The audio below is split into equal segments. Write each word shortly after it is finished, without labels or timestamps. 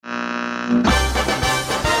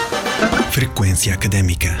Frequência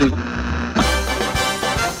Académica.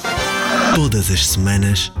 Todas as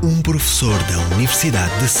semanas, um professor da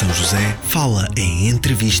Universidade de São José fala em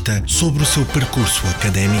entrevista sobre o seu percurso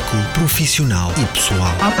académico, profissional e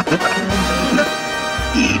pessoal.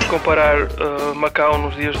 Comparar Macau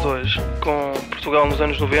nos dias de hoje com Portugal nos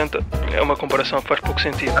anos 90 é uma comparação que faz pouco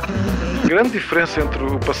sentido. A grande diferença entre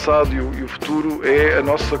o passado e o futuro é a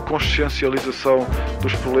nossa consciencialização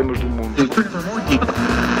dos problemas do mundo.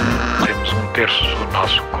 Temos 1/3 do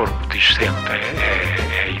nosso corpo discente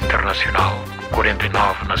é internacional,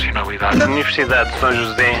 49 nacionalidades. A Universidade de São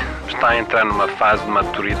José está a entrar numa fase de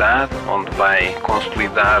maturidade onde vai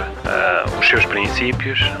consolidar os seus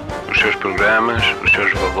princípios, os seus programas, os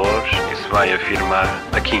seus valores e se vai afirmar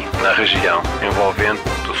aqui na região envolvente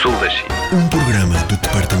do sul da China. Um programa do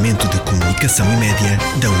Departamento de Comunicação e Média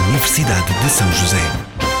da Universidade de São José.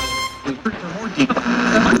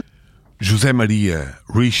 José Maria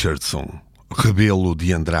Richardson Rebelo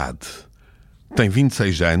de Andrade tem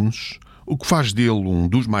 26 anos, o que faz dele um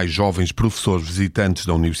dos mais jovens professores visitantes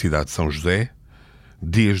da Universidade de São José,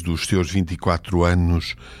 desde os seus 24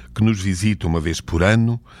 anos que nos visita uma vez por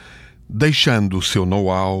ano, deixando o seu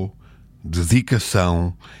know-how,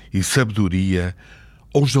 dedicação e sabedoria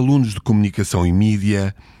aos alunos de Comunicação e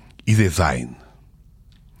Mídia e Design.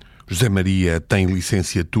 José Maria tem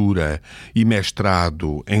licenciatura e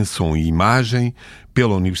mestrado em Som e Imagem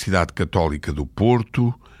pela Universidade Católica do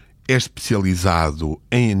Porto, é especializado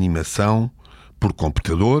em animação por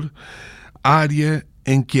computador, área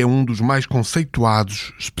em que é um dos mais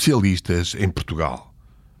conceituados especialistas em Portugal.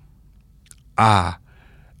 Há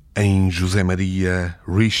em José Maria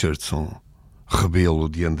Richardson Rebelo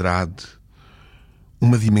de Andrade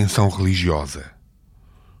uma dimensão religiosa,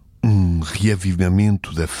 um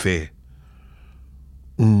reavivamento da fé,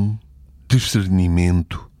 um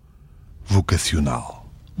discernimento vocacional.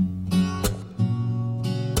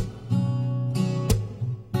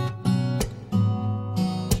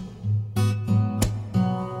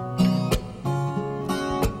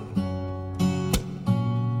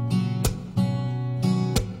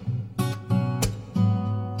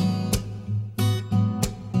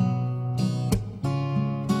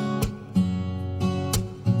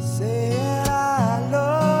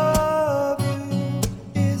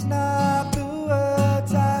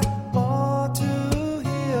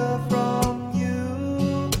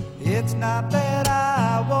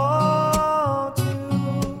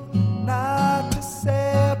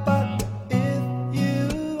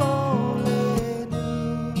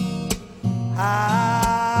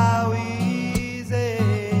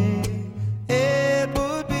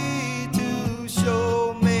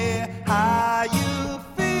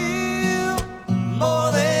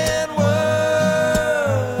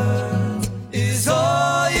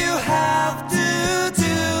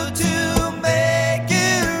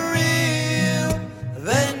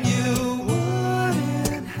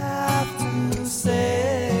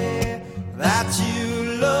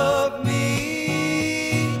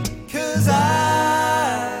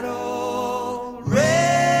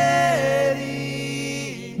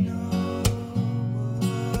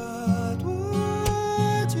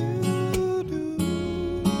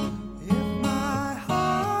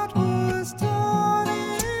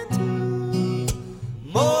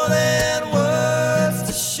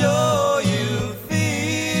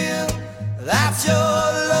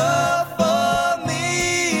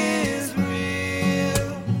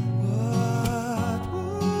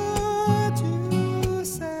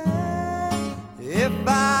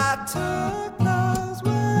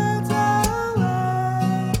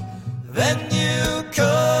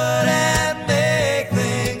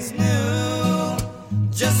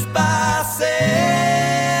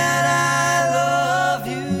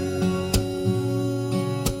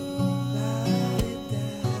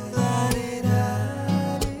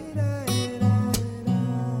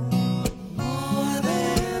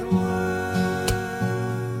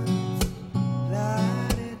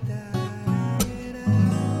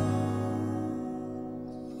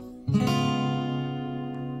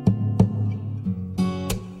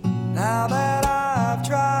 Now that I've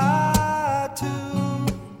tried to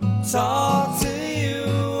talk to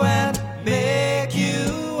you and make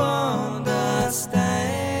you understand,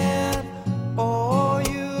 all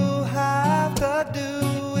you have to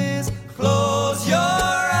do is close your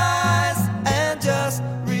eyes and just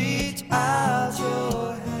reach out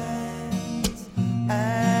your hands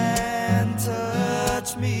and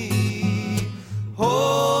touch me,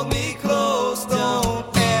 hold me close, don't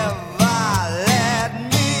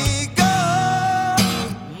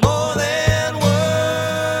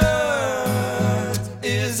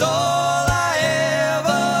all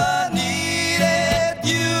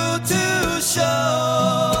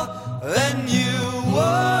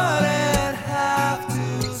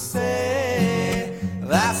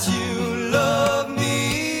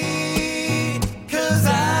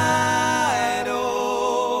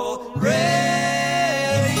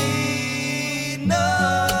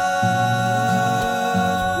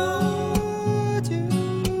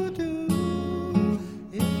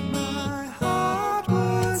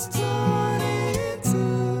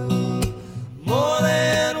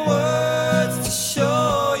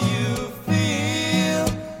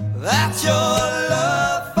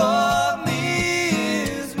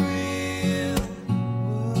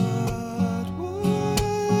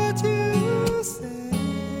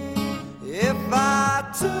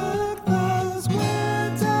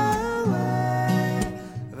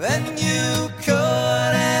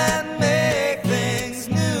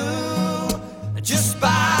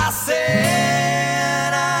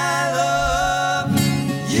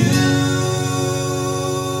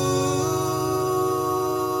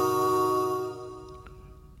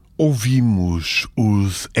Ouvimos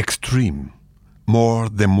os Extreme, More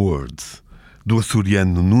Than Words, do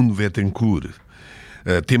açoriano Nuno Bettencourt,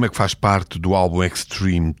 tema que faz parte do álbum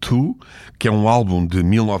Extreme 2, que é um álbum de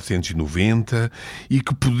 1990 e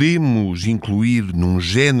que podemos incluir num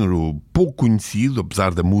género pouco conhecido,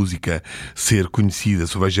 apesar da música ser conhecida,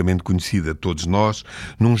 sovejamente conhecida de todos nós,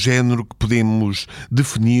 num género que podemos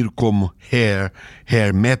definir como hair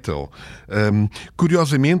metal.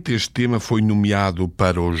 Curiosamente, este tema foi nomeado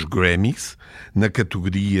para os Grammys na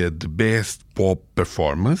categoria de Best Pop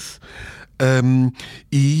Performance.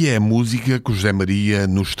 E é a música que o José Maria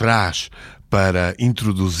nos traz para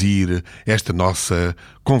introduzir esta nossa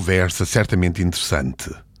conversa certamente interessante.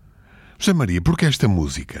 José Maria, por que esta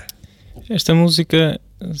música? Esta música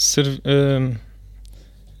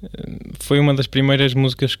foi uma das primeiras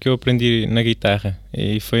músicas que eu aprendi na guitarra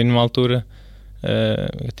e foi numa altura,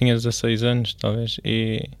 eu tinha 16 anos talvez,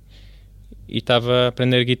 e estava a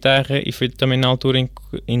aprender guitarra e foi também na altura em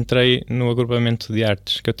que entrei no agrupamento de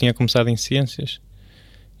artes, que eu tinha começado em ciências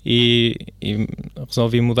e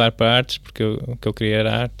resolvi mudar para artes porque o que eu queria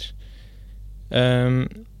era artes.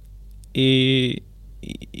 E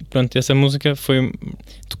pronto, essa música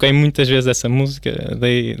toquei muitas vezes essa música,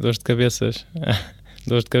 dei dores de cabeça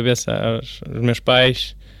aos meus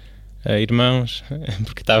pais, irmãos,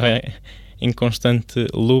 porque estava em constante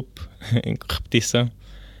loop, em repetição.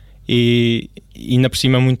 E ainda por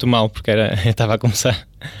cima muito mal, porque eu estava a começar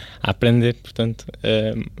a aprender, portanto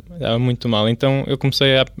estava muito mal. Então eu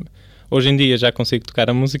comecei hoje em dia já consigo tocar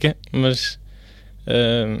a música, mas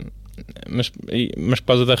por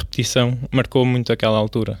causa da repetição marcou muito aquela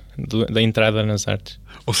altura da entrada nas artes.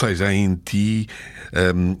 Ou seja, há em ti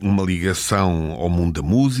uma ligação ao mundo da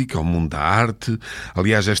música, ao mundo da arte.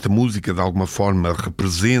 Aliás, esta música de alguma forma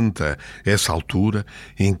representa essa altura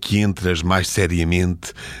em que entras mais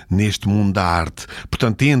seriamente neste mundo da arte.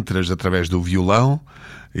 Portanto, entras através do violão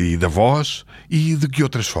e da voz, e de que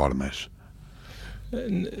outras formas?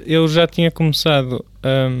 Eu já tinha começado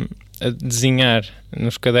a desenhar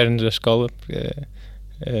nos cadernos da escola, porque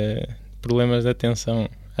problemas de atenção,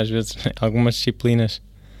 às vezes, algumas disciplinas,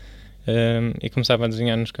 e começava a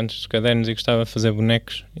desenhar nos cantos dos cadernos e gostava de fazer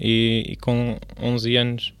bonecos, e com 11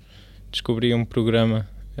 anos descobri um programa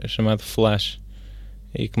chamado Flash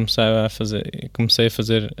e comecei a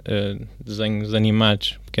fazer desenhos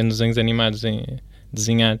animados, pequenos desenhos animados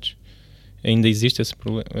desenhados. Ainda existe esse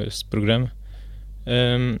programa.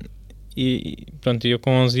 E pronto, eu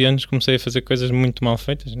com 11 anos comecei a fazer coisas muito mal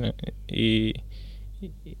feitas, né? E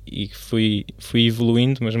fui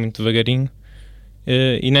evoluindo, mas muito devagarinho.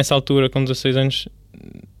 E nessa altura, com 16 anos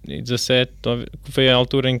e 17, foi a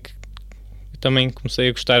altura em que também comecei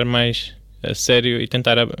a gostar mais a sério e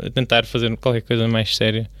tentar fazer qualquer coisa mais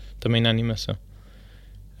séria também na animação.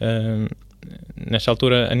 Nesta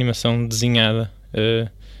altura, a animação desenhada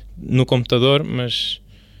no computador, mas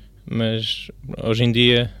hoje em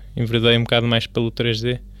dia enveredei um bocado mais pelo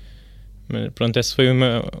 3D. Mas pronto, esse foi o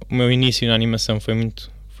meu início na animação.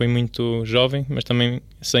 Foi muito jovem, mas também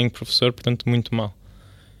sem professor, portanto muito mal.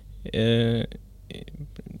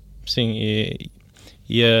 Sim,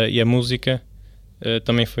 e a música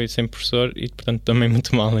também foi sem professor e portanto também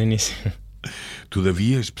muito mal no início.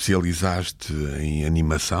 Todavia, especializaste em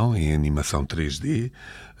animação 3D.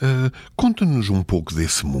 Conta-nos um pouco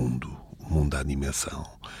desse mundo, o mundo da animação,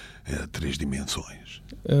 3 dimensões.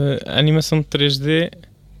 A animação 3D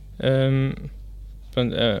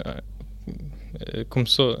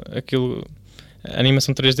começou aquilo. A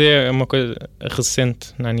animação 3D é uma coisa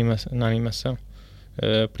recente na animação.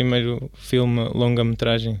 O primeiro filme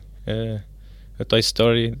longa-metragem, a Toy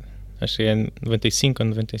Story, acho que é em 95 ou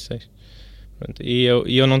 96. Pronto, e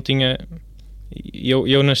eu não tinha.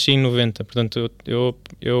 Eu nasci em 90, portanto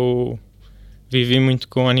eu vivi muito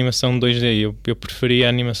com a animação 2D. Eu preferia a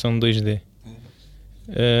animação 2D.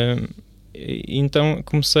 Então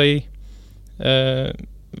comecei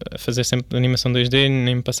a fazer sempre animação 2D,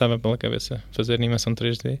 nem me passava pela cabeça fazer animação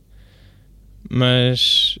 3D,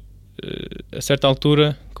 mas a certa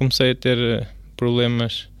altura comecei a ter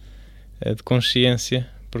problemas de consciência,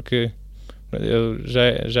 porque eu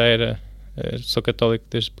já sou católico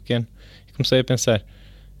desde pequeno, e comecei a pensar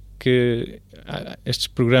que estes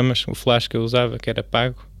programas, o Flash que eu usava, que era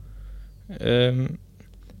pago,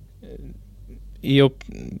 e eu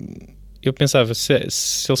pensava, se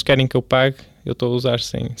eles querem que eu pague, eu estou a usar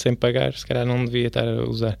sem pagar, se calhar não devia estar a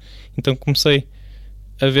usar. Então comecei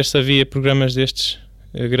a ver se havia programas destes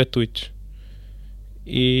gratuitos,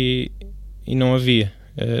 e não havia.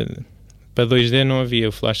 Para 2D não havia,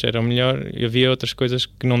 o Flash era o melhor, e havia outras coisas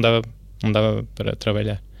que não dava para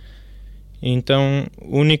trabalhar. Então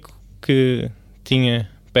o único que tinha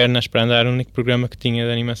Pernas para Andar, o único programa que tinha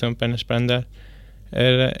de animação Pernas para Andar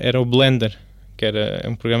era o Blender, que era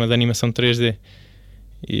um programa de animação 3D.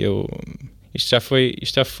 E isto já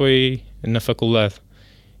foi na faculdade.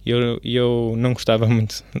 E eu não gostava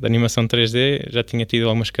muito de animação 3D, já tinha tido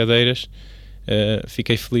algumas cadeiras,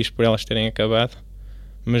 fiquei feliz por elas terem acabado,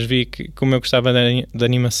 mas vi que, como eu gostava de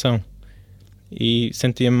animação e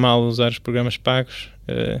sentia-me mal usar os programas pagos,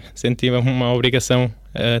 sentia uma obrigação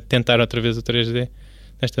a tentar outra vez o 3D,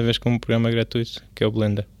 desta vez com um programa gratuito, que é o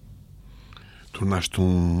Blender. Tornaste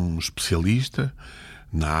um especialista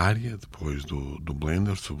na área, depois do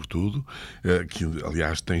Blender, sobretudo, que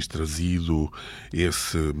aliás tens trazido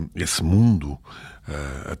esse mundo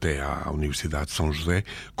até à Universidade de São José.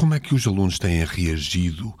 Como é que os alunos têm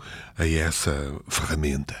reagido a essa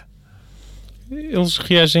ferramenta? Eles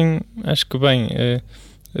reagem, acho que bem.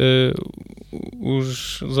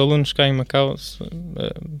 Os alunos cá em Macau,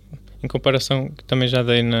 em comparação, que também já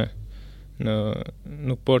dei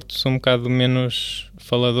no Porto, são um bocado menos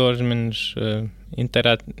faladores, menos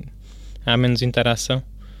há menos interação.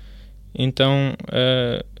 Então,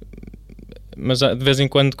 mas de vez em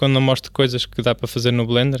quando eu mostro coisas que dá para fazer no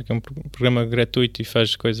Blender, que é um programa gratuito e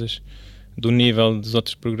faz coisas do nível dos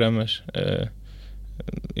outros programas,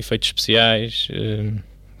 efeitos especiais,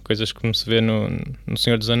 coisas como se vê no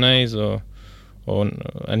Senhor dos Anéis ou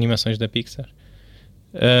animações da Pixar.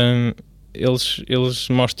 Eles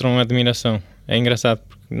mostram admiração. É engraçado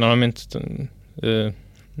porque normalmente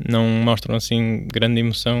não mostram assim grande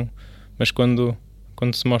emoção, mas quando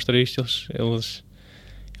se mostra isto,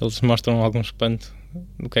 eles mostram algum espanto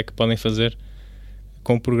do que é que podem fazer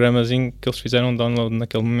com o programazinho que eles fizeram download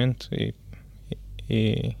naquele momento,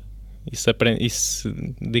 e se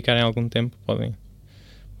dedicarem algum tempo podem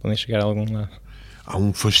chegar a algum lado. Há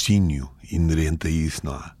um fascínio inerente a isso,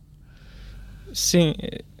 não há? Sim,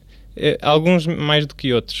 alguns mais do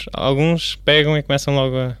que outros. Alguns pegam e começam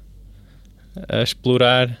logo a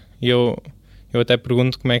explorar, e eu até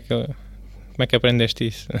pergunto como é que aprendeste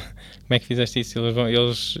isso, como é que fizeste isso.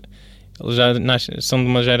 Eles já são de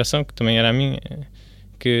uma geração que também era a minha,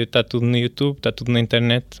 que está tudo no YouTube, está tudo na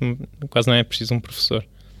internet, quase não é preciso um professor.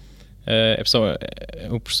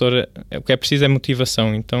 O professor, o que é preciso é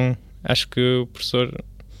motivação. Então acho que o professor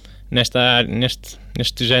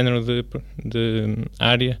neste género de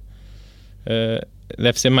área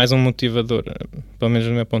deve ser mais um motivador, pelo menos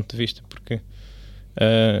do meu ponto de vista, porque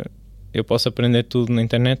eu posso aprender tudo na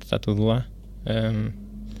internet, está tudo lá.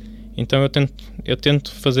 Então eu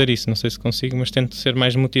tento fazer isso, não sei se consigo, mas tento ser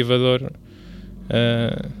mais motivador,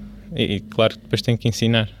 e claro que depois tenho que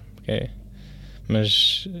ensinar,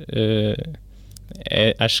 mas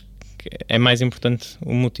acho que é mais importante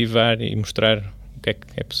o motivar e mostrar o que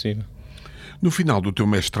é possível. No final do teu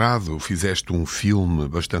mestrado fizeste um filme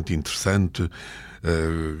bastante interessante,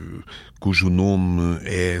 cujo nome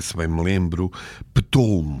é, se bem me lembro,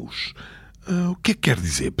 Ptolmos. O que é que quer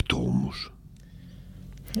dizer Ptolmos?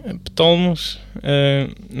 Ptolmos,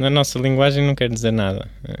 na nossa linguagem, não quer dizer nada.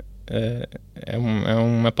 É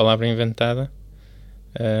uma palavra inventada.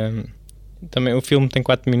 Também o filme tem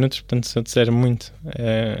 4 minutos, portanto, se eu disser muito,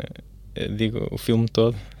 digo o filme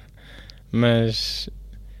todo. Mas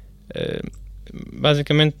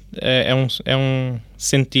basicamente é um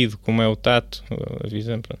sentido, como é o tato, a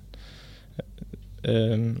visão,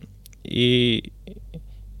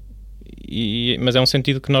 mas é um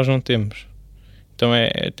sentido que nós não temos. Então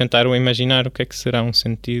é tentar imaginar o que é que será um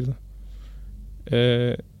sentido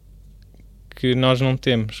que nós não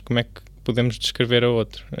temos, como é que podemos descrever a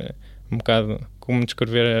outro. Um bocado como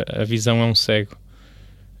descrever a visão a um cego.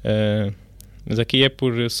 Mas aqui é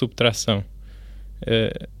por subtração.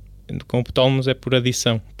 Com o Ptolmos é por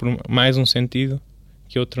adição, por mais um sentido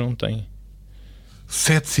que outro não tem.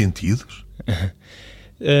 7 sentidos?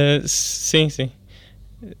 Sim.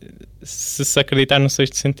 Se acreditar no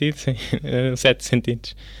 6º sentido, sim. 7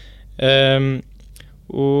 sentidos.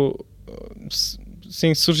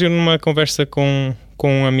 Sim, surgiu numa conversa com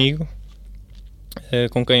um amigo,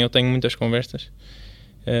 com quem eu tenho muitas conversas,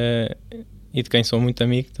 e de quem sou muito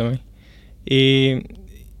amigo também. E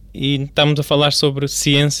estamos a falar sobre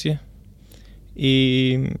ciência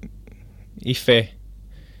e fé.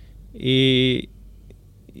 E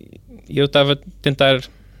eu estava a tentar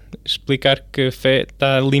explicar que a fé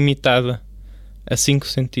está limitada a 5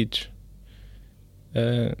 sentidos.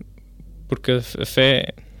 Porque a fé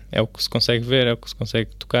é o que se consegue ver, é o que se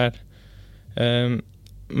consegue tocar.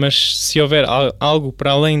 Mas se houver algo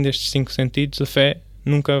para além destes 5 sentidos, a fé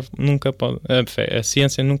nunca pode. A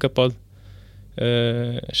ciência nunca pode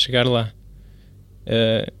chegar lá.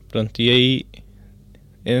 Pronto, e aí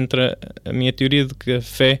entra a minha teoria de que a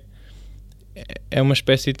fé é uma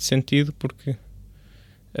espécie de sentido, porque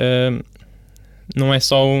não é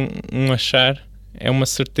só um achar, é uma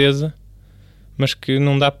certeza, mas que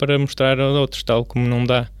não dá para mostrar a outros, tal como não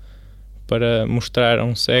dá para mostrar a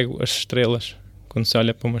um cego as estrelas quando se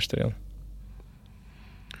olha para uma estrela.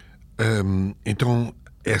 Então,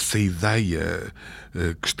 essa ideia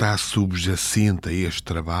que está subjacente a este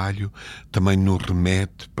trabalho também nos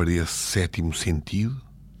remete para esse sétimo sentido?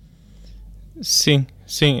 Sim.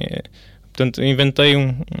 Portanto, inventei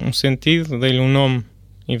um sentido, dei-lhe um nome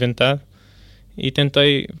inventado e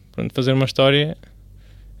tentei fazer uma história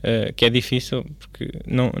que é difícil, porque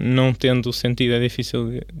não tendo o sentido é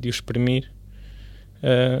difícil de o exprimir,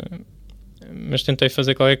 mas tentei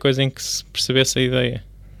fazer qualquer coisa em que se percebesse a ideia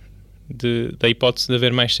da hipótese de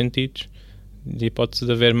haver mais sentidos, da hipótese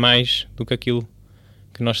de haver mais do que aquilo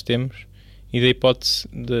que nós temos, e da hipótese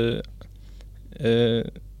de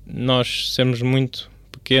nós sermos muito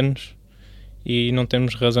pequenos e não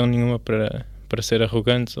temos razão nenhuma para ser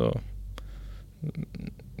arrogantes, ou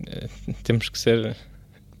temos que ser,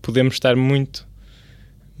 podemos estar muito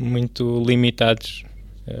limitados,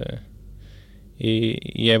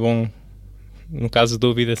 e é bom, no caso de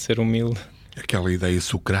dúvida, ser humilde. Aquela ideia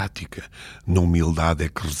socrática, na humildade é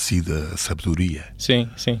que reside a sabedoria. Sim.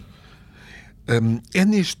 É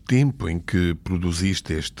neste tempo em que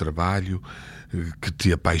produziste este trabalho que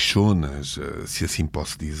te apaixonas, se assim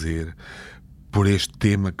posso dizer, por este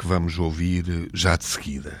tema que vamos ouvir já de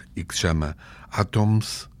seguida e que se chama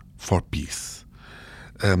Atoms for Peace.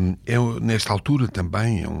 É nesta altura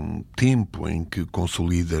também, é um tempo em que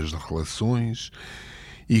consolidas relações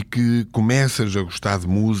e que começas a gostar de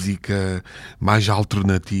música mais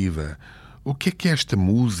alternativa. O que é esta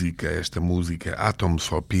música Atoms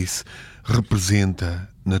for Peace, representa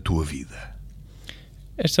na tua vida?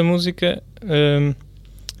 Esta música,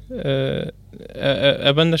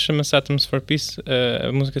 a banda chama-se Atoms for Peace,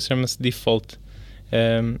 a música chama-se Default.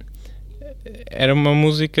 Era uma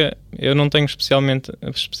música, eu não tenho especial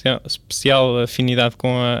afinidade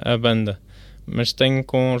com a banda, mas tenho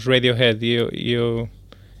com os Radiohead,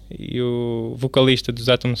 e o vocalista dos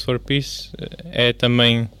Atoms for Peace é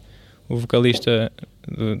também o vocalista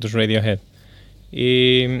dos Radiohead.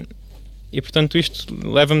 E portanto isto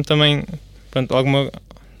leva-me também,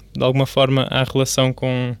 de alguma forma, à relação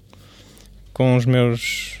com os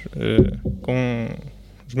meus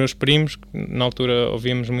primos, que na altura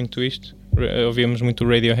ouvíamos muito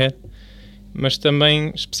Radiohead, mas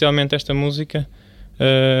também, especialmente esta música,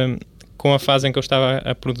 com a fase em que eu estava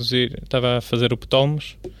a fazer o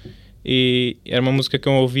Ptolmos, e era uma música que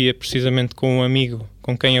eu ouvia precisamente com um amigo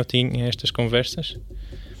com quem eu tinha estas conversas,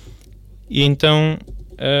 e então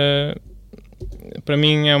para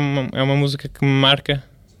mim é uma música que me marca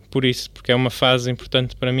por isso, porque é uma fase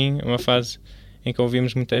importante para mim, é uma fase em que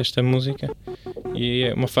ouvimos muito esta música, e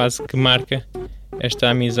é uma fase que marca esta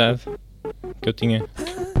amizade que eu tinha.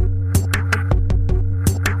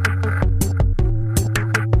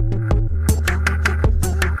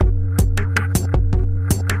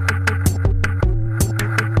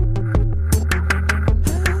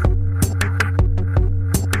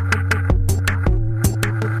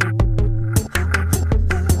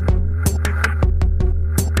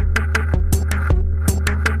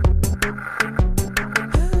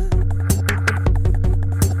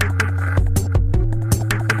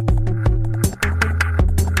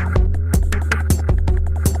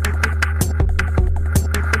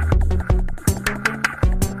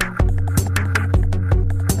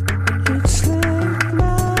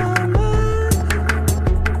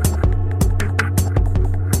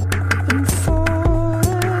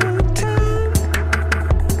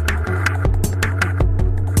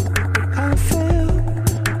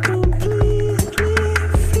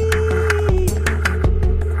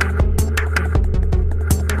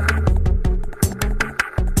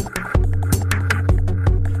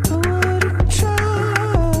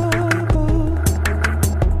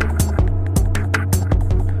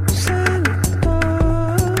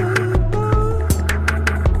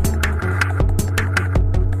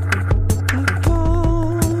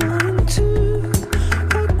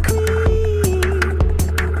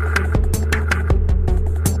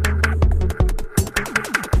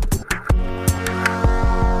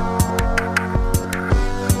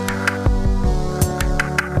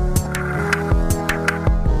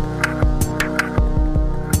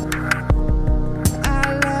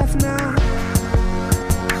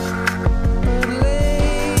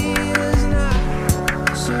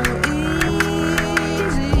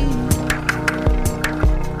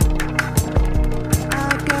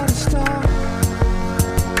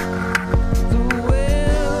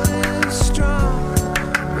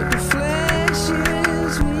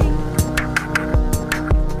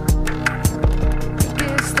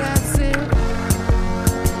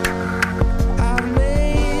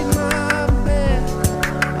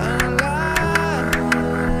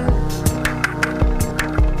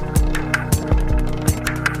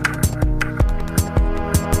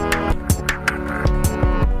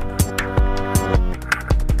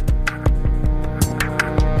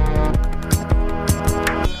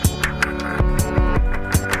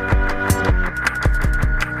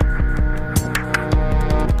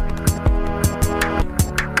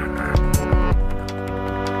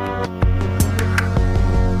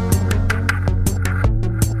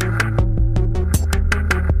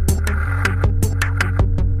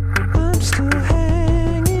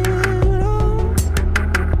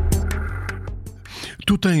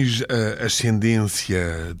 tens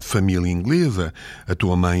ascendência de família inglesa, a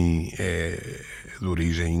tua mãe é de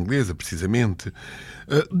origem inglesa, precisamente.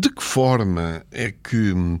 De que forma é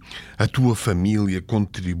que a tua família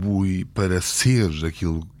contribui para seres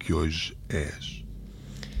aquilo que hoje és?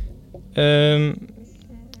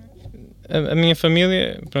 A minha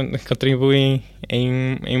família, pronto, contribui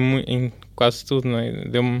em quase tudo, não é?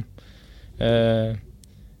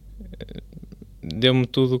 Deu-me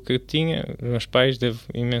tudo o que eu tinha. Os meus pais, devo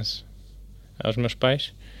imenso aos meus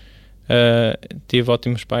pais. Tive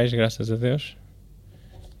ótimos pais, graças a Deus.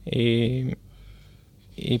 E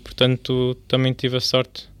portanto também tive a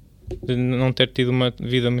sorte de não ter tido uma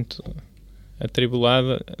vida muito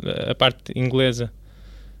atribulada. A parte inglesa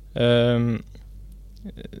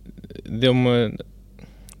deu-me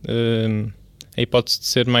a hipótese de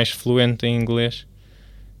ser mais fluente em inglês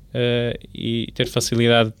e ter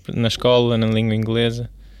facilidade na escola, na língua inglesa,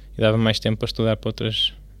 e dava mais tempo para estudar para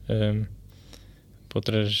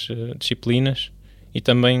outras disciplinas, e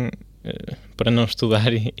também para não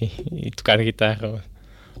estudar e tocar guitarra ou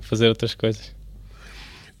fazer outras coisas.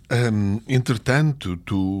 Entretanto,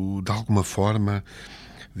 tu, de alguma forma,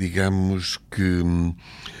 digamos que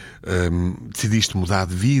decidiste mudar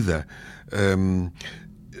de vida.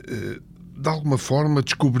 De alguma forma,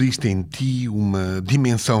 descobriste em ti uma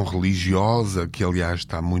dimensão religiosa, que, aliás,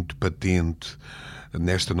 está muito patente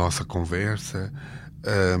nesta nossa conversa,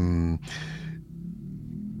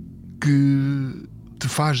 que te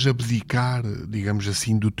faz abdicar, digamos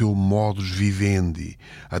assim, do teu modus vivendi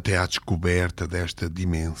até à descoberta desta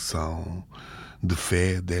dimensão de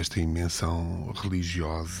fé, desta dimensão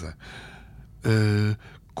religiosa.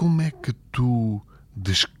 Como é que tu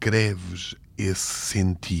descreves esse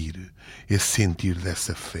sentir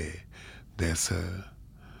dessa fé, dessa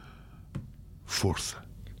força?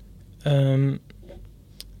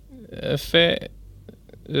 A fé,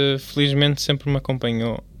 felizmente, sempre me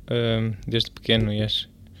acompanhou desde pequeno, e acho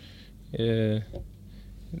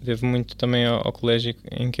devo muito também ao colégio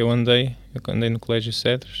em que eu andei no Colégio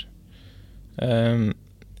Cedros,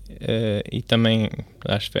 e também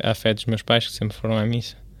à fé dos meus pais, que sempre foram à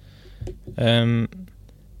missa,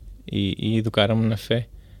 e educaram-me na fé.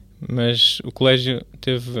 Mas o colégio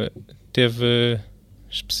teve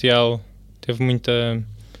muita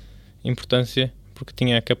importância, porque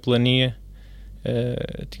tinha a capelania,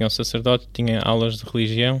 tinha o sacerdote, tinha aulas de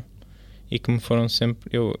religião, e que me foram sempre...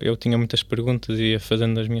 Eu tinha muitas perguntas e ia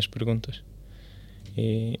fazendo as minhas perguntas.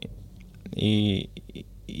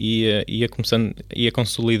 Ia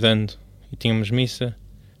consolidando. E tínhamos missa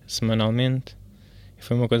semanalmente. E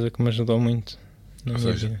foi uma coisa que me ajudou muito na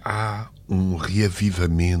minha vida. Há um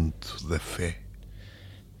reavivamento da fé.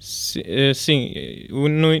 Sim.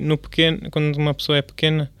 No pequeno, quando uma pessoa é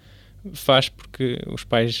pequena, faz porque os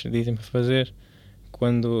pais dizem para fazer.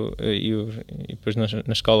 E depois na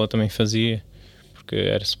escola também fazia, porque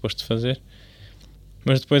era suposto fazer.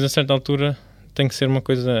 Mas depois, a certa altura, tem que ser uma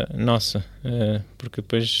coisa nossa, porque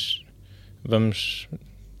depois vamos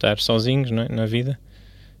estar sozinhos, não é, na vida,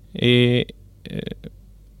 e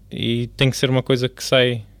tem que ser uma coisa que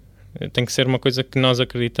sai, tem que ser uma coisa que nós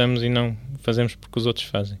acreditamos e não fazemos porque os outros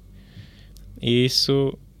fazem. E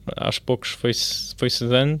isso aos poucos foi-se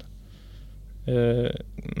dando.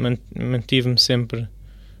 Mantive sempre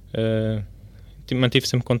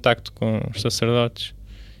contacto com os sacerdotes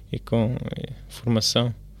e com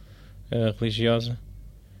formação religiosa.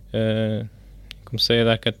 Comecei a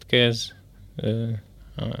dar catequese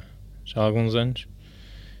já há alguns anos,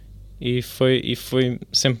 e foi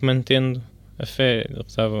sempre mantendo a fé. Eu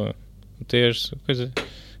rezava o terço,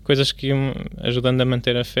 coisas que iam ajudando a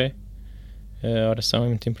manter a fé. A oração é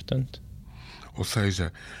muito importante. Ou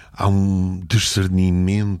seja, há um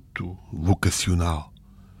discernimento vocacional.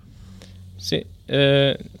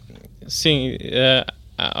 Sim,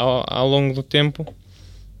 ao longo do tempo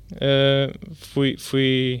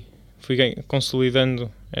fui consolidando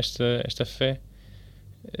esta fé,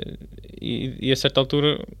 e a certa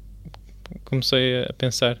altura comecei a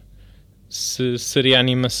pensar se seria a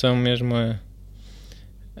animação mesmo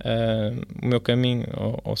o meu caminho,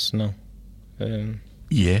 ou se não.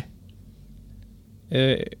 E é?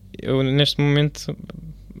 Eu neste momento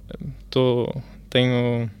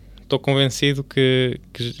estou convencido que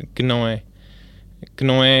não é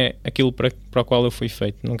aquilo para o qual eu fui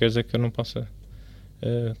feito. Não quer dizer que eu não possa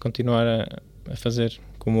continuar a fazer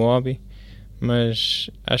como hobby, mas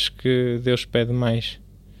acho que Deus pede mais,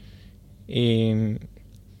 e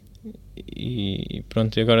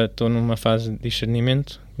pronto. E agora estou numa fase de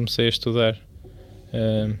discernimento. Comecei a estudar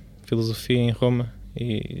filosofia em Roma,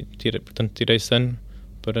 e portanto tirei esse ano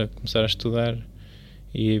para começar a estudar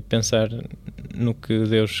e pensar no que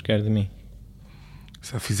Deus quer de mim.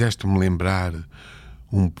 Já fizeste-me lembrar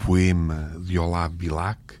um poema de Olavo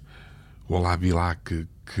Bilac. O Olavo Bilac,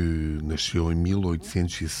 que nasceu em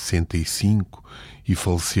 1865 e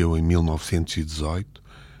faleceu em 1918,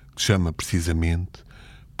 que chama precisamente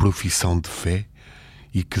Profissão de Fé,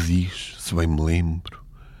 e que diz, se bem me lembro,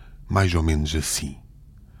 mais ou menos assim: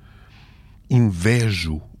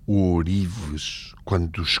 invejo o ourives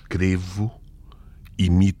quando escrevo,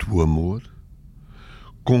 imito o amor,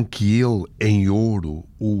 com que ele em ouro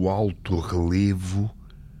o alto relevo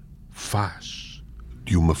faz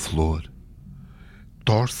de uma flor.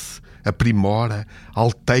 Torce, aprimora,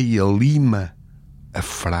 alteia, lima a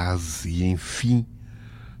frase e, enfim,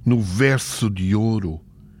 no verso de ouro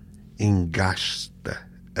engasta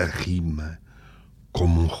a rima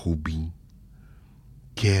como um rubim.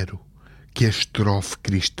 Quero que a estrofe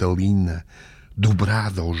cristalina,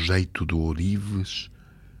 dobrada ao jeito do ourives,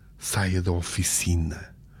 saia da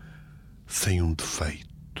oficina sem um defeito.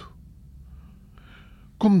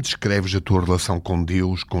 Como descreves a tua relação com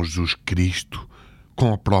Deus, com Jesus Cristo,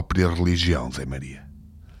 com a própria religião, Zé Maria?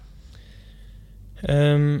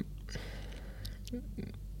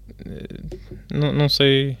 Não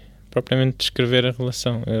sei propriamente descrever a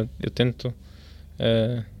relação. Eu tento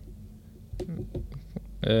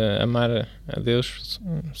amar a Deus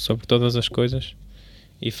sobre todas as coisas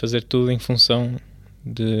e fazer tudo em função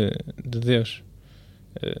de Deus.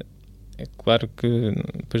 É claro que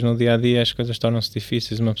depois no dia a dia as coisas tornam-se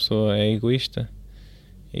difíceis, uma pessoa é egoísta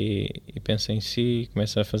e pensa em si e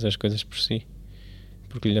começa a fazer as coisas por si,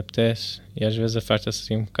 porque lhe apetece, e às vezes afasta-se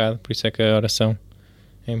assim um bocado. Por isso é que a oração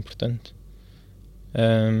é importante,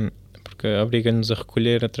 porque obriga-nos a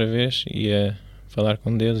recolher outra vez e a falar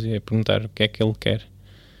com Deus e a perguntar o que é que Ele quer,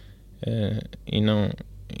 e não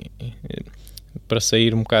para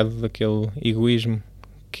sair um bocado daquele egoísmo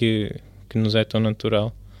que nos é tão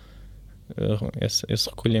natural. Esse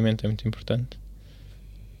recolhimento é muito importante.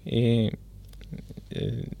 E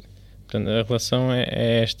portanto, a relação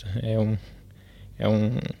é esta, é um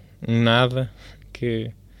nada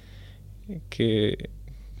que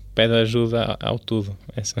pede ajuda ao tudo.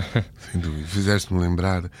 Sem dúvida. Fizeste-me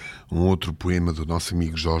lembrar um outro poema do nosso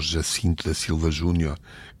amigo Jorge Jacinto da Silva Júnior,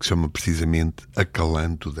 que se chama precisamente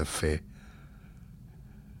Acalanto da Fé.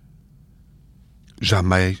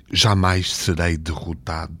 Jamais serei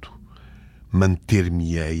derrotado,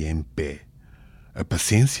 manter-me-ei em pé. A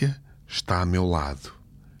paciência está a meu lado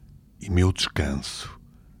e meu descanso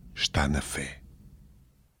está na fé.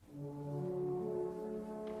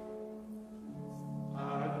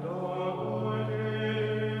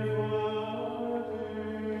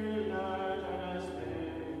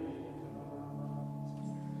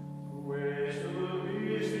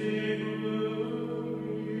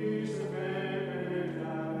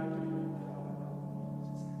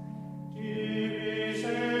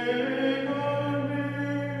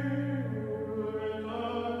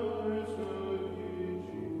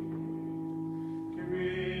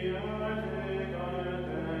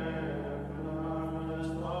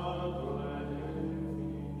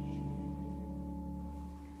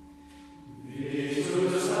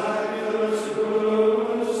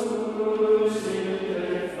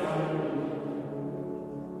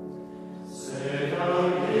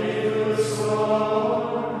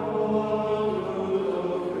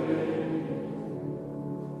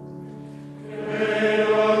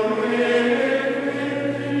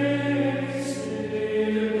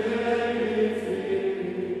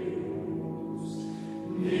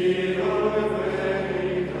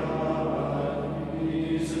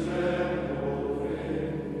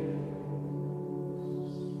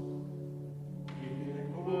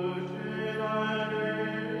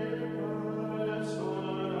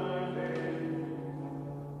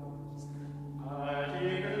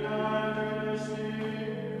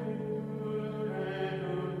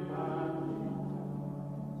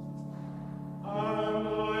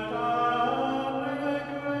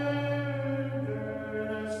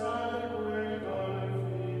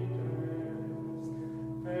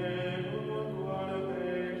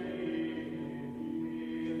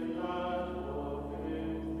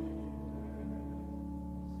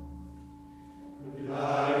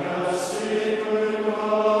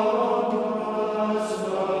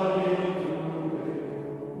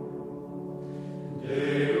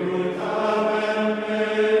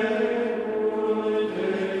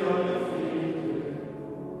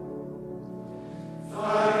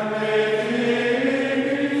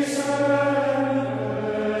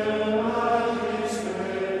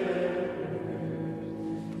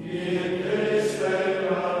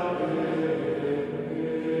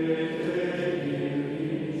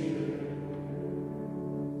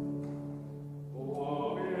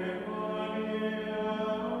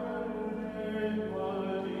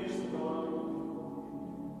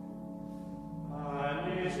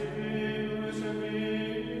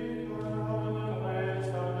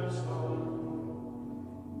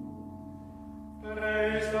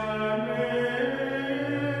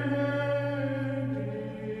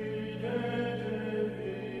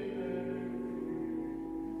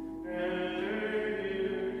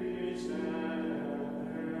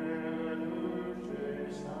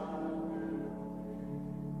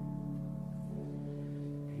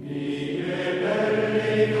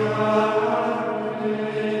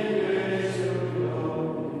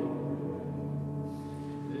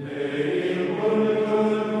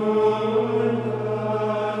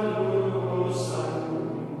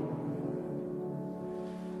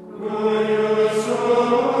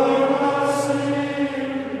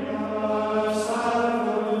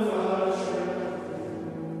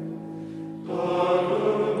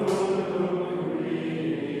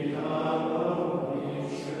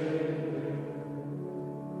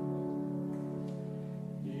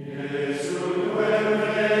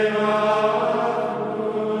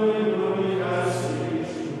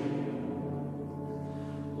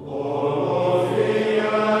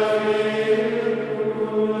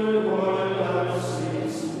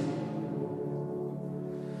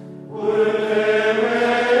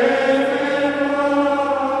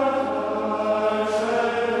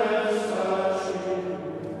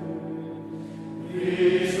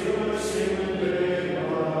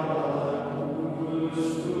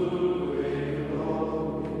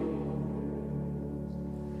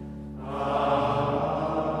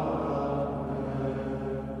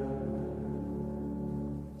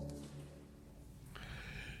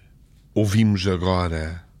 Ouvimos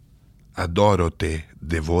agora Adoro-te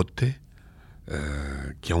Devote,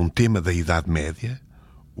 que é um tema da Idade Média.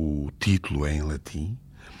 O título é em latim.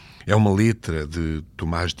 É uma letra de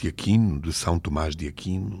Tomás de Aquino, de São Tomás de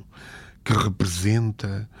Aquino, que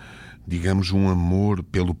representa, digamos, um amor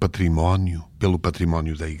pelo património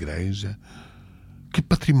da Igreja. Que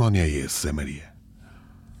património é esse, Zé Maria?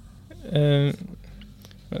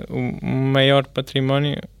 O maior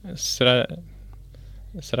património será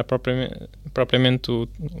propriamente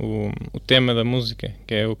o tema da música,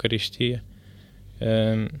 que é a Eucaristia.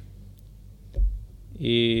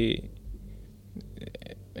 E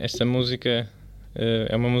esta música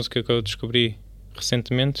é uma música que eu descobri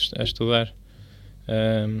recentemente a estudar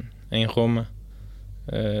em Roma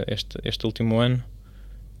este último ano,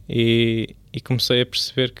 e comecei a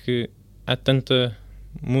perceber que há tanta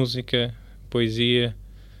música, poesia,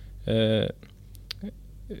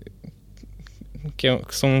 que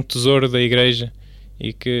são um tesouro da Igreja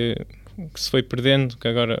e que se foi perdendo, que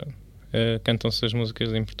agora cantam-se as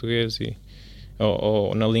músicas em português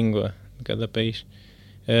ou na língua de cada país.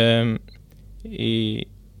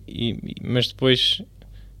 Mas depois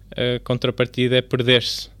a contrapartida é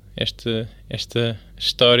perder-se esta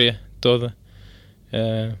história toda,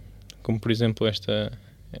 como por exemplo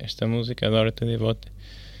esta música, Adoro-te Devote,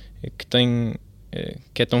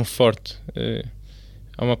 que é tão forte.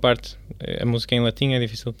 Há uma parte, a música em latim é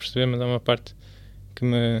difícil de perceber, mas há uma parte que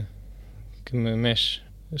me mexe,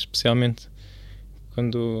 especialmente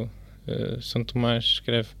quando São Tomás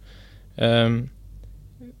escreve: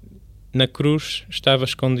 na cruz estava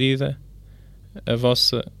escondida a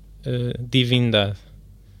vossa divindade,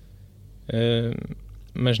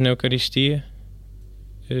 mas na Eucaristia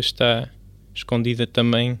está escondida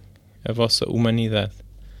também a vossa humanidade,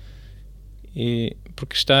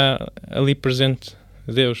 porque está ali presente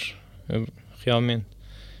Deus, realmente.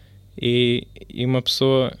 E uma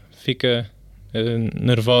pessoa fica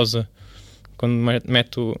nervosa quando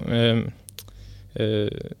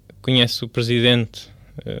conhece o presidente,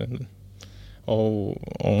 ou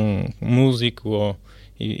um músico, ou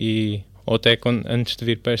até antes de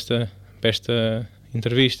vir para esta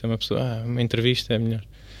entrevista, uma entrevista é melhor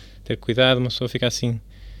ter cuidado. Uma pessoa fica assim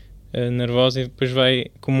nervosa e depois vai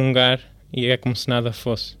comungar e é como se nada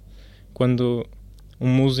fosse, quando um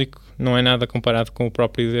músico não é nada comparado com o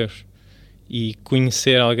próprio Deus, e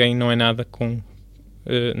conhecer alguém não é nada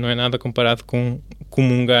comparado com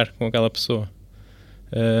comungar com aquela pessoa.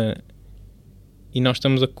 E nós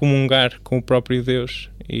estamos a comungar com o próprio Deus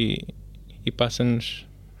e passa-nos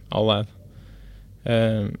ao lado.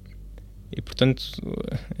 E portanto,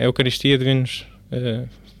 a Eucaristia devemos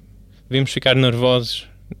ficar nervosos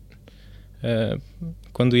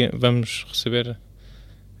quando vamos receber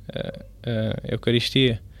a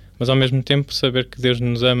Eucaristia, mas ao mesmo tempo saber que Deus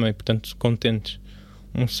nos ama e portanto contentes.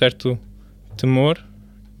 Um certo temor,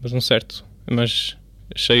 mas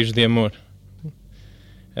cheios de amor.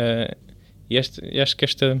 E acho que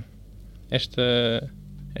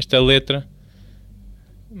esta letra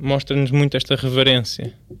mostra-nos muito esta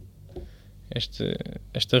reverência,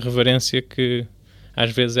 esta reverência que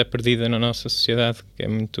às vezes é perdida na nossa sociedade, que é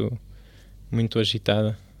muito, muito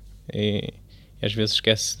agitada, e às vezes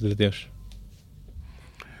esquece de Deus.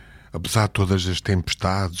 Apesar de todas as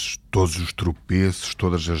tempestades, todos os tropeços,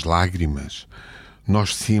 todas as lágrimas,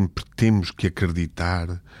 nós sempre temos que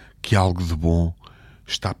acreditar que algo de bom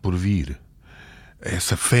está por vir.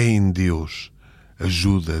 Essa fé em Deus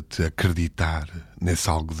ajuda-te a acreditar nesse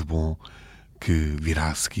algo de bom que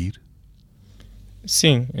virá a seguir?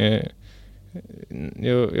 Sim,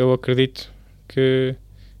 eu acredito que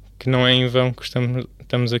não é em vão que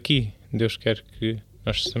estamos aqui. Deus quer que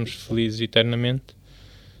nós sejamos felizes eternamente,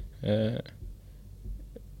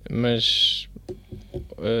 mas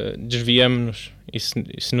desviamos-nos, e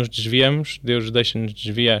se nos desviamos, Deus deixa-nos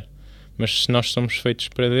desviar. Mas se nós somos feitos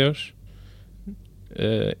para Deus,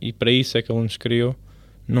 e para isso é que Ele nos criou,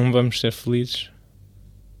 não vamos ser felizes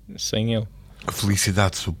sem Ele. A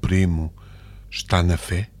felicidade suprema está na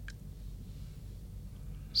fé?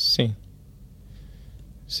 Sim.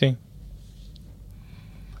 Sim.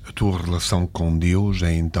 A tua relação com Deus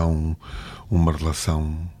é então uma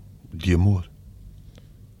relação de amor?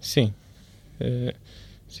 Sim.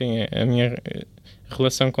 Sim, a minha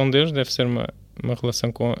relação com Deus deve ser uma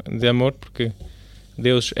relação de amor, porque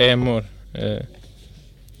Deus é amor.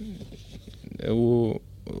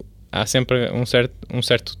 Há sempre um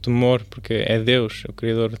certo temor, porque é Deus, o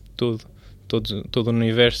Criador de tudo, todo o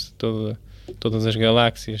universo, todas as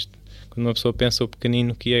galáxias. Quando uma pessoa pensa o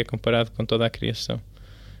pequenino que é comparado com toda a criação,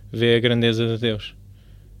 vê a grandeza de Deus.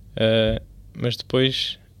 Mas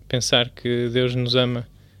depois pensar que Deus nos ama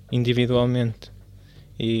individualmente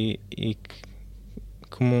e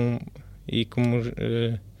como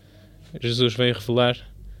Jesus veio revelar,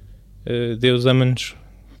 Deus ama-nos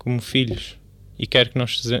como filhos e quer que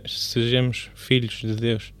nós sejamos filhos de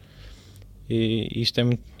Deus, e isto é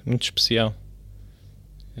muito, muito especial.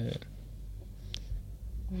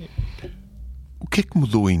 O que é que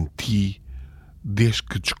mudou em ti desde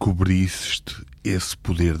que descobriste esse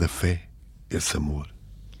poder da fé, esse amor?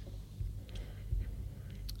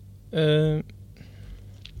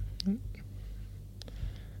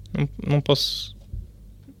 Não posso...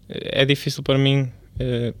 É difícil para mim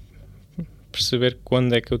perceber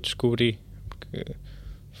quando é que eu descobri, porque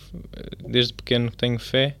desde pequeno tenho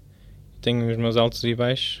fé, tenho os meus altos e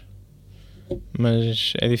baixos,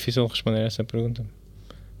 mas é difícil responder a essa pergunta,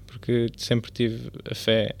 porque sempre tive a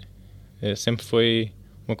fé, sempre foi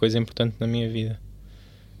uma coisa importante na minha vida,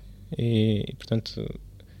 e portanto,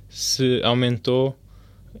 se aumentou,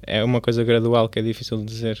 é uma coisa gradual que é difícil de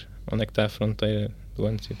dizer onde é que está a fronteira do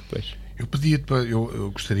antes e depois.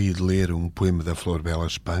 Eu gostaria de ler um poema da Flor Bela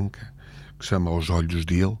Espanca, que se chama Aos Olhos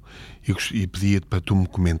dele, e pedia-te para tu me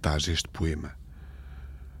comentares este poema.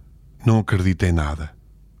 Não acredito em nada.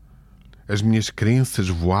 As minhas crenças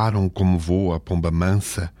voaram como voa a pomba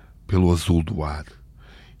mansa pelo azul do ar,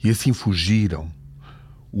 e assim fugiram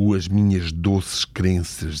as minhas doces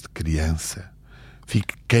crenças de criança.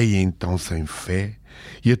 Fiquei então sem fé,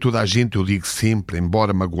 e a toda a gente eu digo sempre,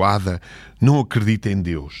 embora magoada, não acredito em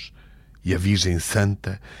Deus, e a Virgem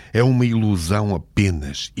Santa é uma ilusão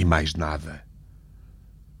apenas e mais nada.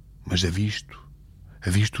 Mas avisto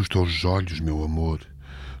os teus olhos, meu amor,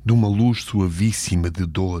 de uma luz suavíssima de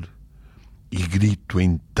dor, e grito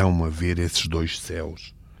então a ver esses dois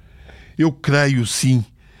céus. Eu creio, sim,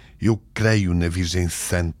 eu creio na Virgem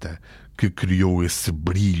Santa que criou esse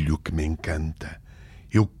brilho que me encanta.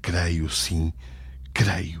 Eu creio, sim,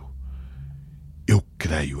 creio. Eu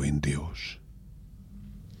creio em Deus.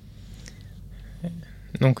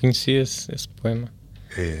 Não conhecia esse poema.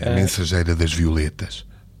 É a Mensageira das Violetas,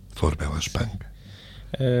 Flor Bela Espanca.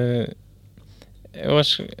 Eu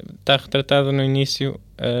acho que está retratado no início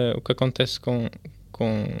o que acontece com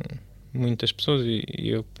muitas pessoas,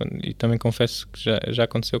 e também confesso que já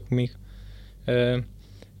aconteceu comigo,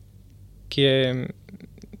 que é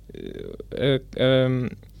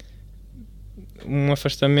um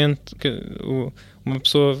afastamento, que uma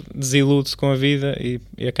pessoa desilude-se com a vida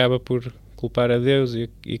e acaba por culpar a Deus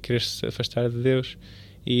e querer se afastar de Deus,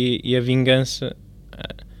 e a vingança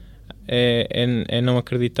é não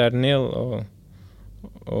acreditar nele, ou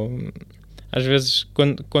às vezes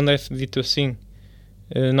quando é dito assim,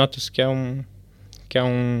 nota-se que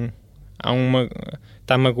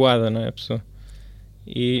está magoada, não é, a pessoa,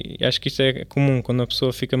 e acho que isto é comum. Quando a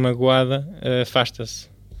pessoa fica magoada, afasta-se,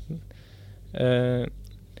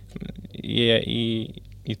 e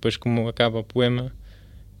depois, como acaba o poema,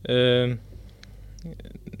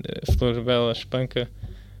 a Flor Bela Espanca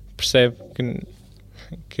percebe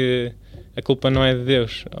que a culpa não é de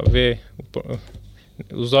Deus. Vê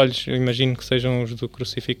os olhos, eu imagino que sejam os do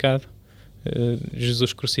crucificado,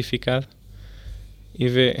 Jesus crucificado, e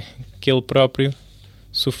vê que ele próprio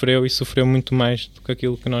sofreu, e sofreu muito mais do que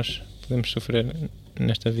aquilo que nós podemos sofrer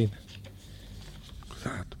nesta vida.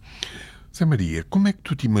 Exato. Zé Maria, como é que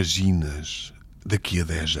tu te imaginas daqui a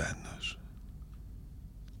 10 anos?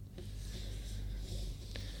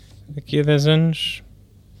 Daqui a 10 anos,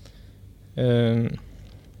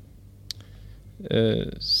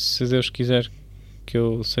 se Deus quiser que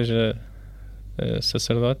eu seja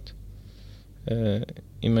sacerdote,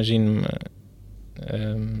 imagino-me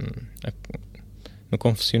no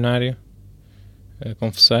confessionário a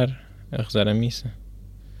confessar, a rezar a missa,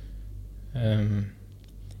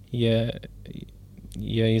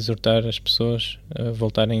 e a exortar as pessoas a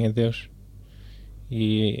voltarem a Deus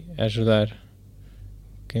e a ajudar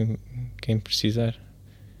quem precisar.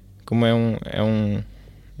 Como é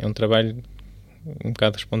um trabalho um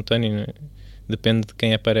bocado espontâneo, né? Depende de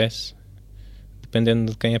quem aparece.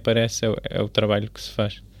 Dependendo de quem aparece é o trabalho que se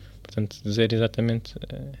faz. Portanto, dizer exatamente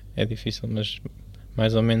é difícil, mas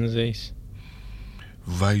mais ou menos é isso.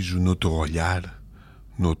 Vejo no teu olhar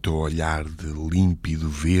de límpido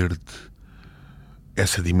verde,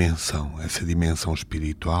 essa dimensão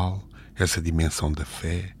espiritual, essa dimensão da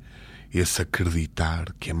fé, esse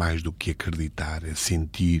acreditar, que é mais do que acreditar, é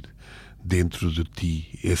sentir dentro de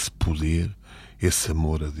ti esse poder, esse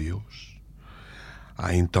amor a Deus.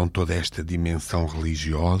 Há então toda esta dimensão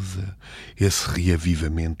religiosa, esse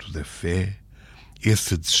reavivamento da fé,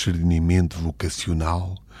 esse discernimento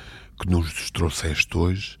vocacional que nos trouxeste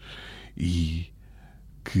hoje e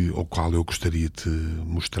ao qual eu gostaria de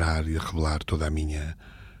mostrar e revelar toda a minha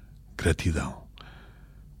gratidão.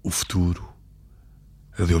 O futuro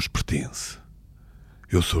a Deus pertence.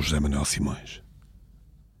 Eu sou José Manuel Simões.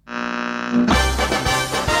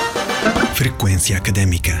 Frequência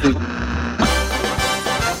Académica.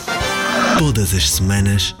 Todas as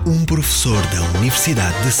semanas, um professor da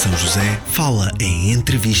Universidade de São José fala em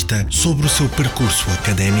entrevista sobre o seu percurso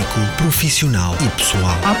académico, profissional e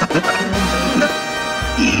pessoal.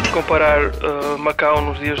 Comparar Macau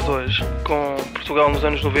nos dias de hoje com Portugal nos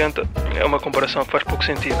anos 90 é uma comparação que faz pouco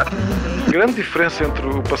sentido. A grande diferença entre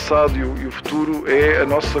o passado e o futuro é a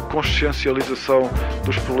nossa consciencialização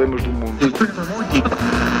dos problemas do mundo.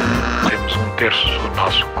 Temos 1/3 do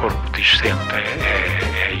nosso corpo discente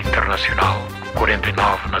é internacional,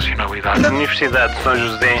 49 nacionalidades. A Universidade de São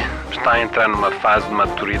José está a entrar numa fase de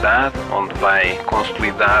maturidade onde vai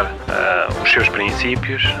consolidar os seus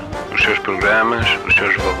princípios, os seus programas, os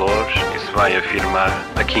seus valores e se vai afirmar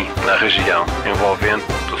aqui na região envolvente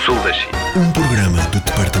do sul da China. Um programa do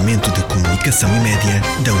Departamento de Comunicação e Média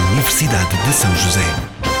da Universidade de São José.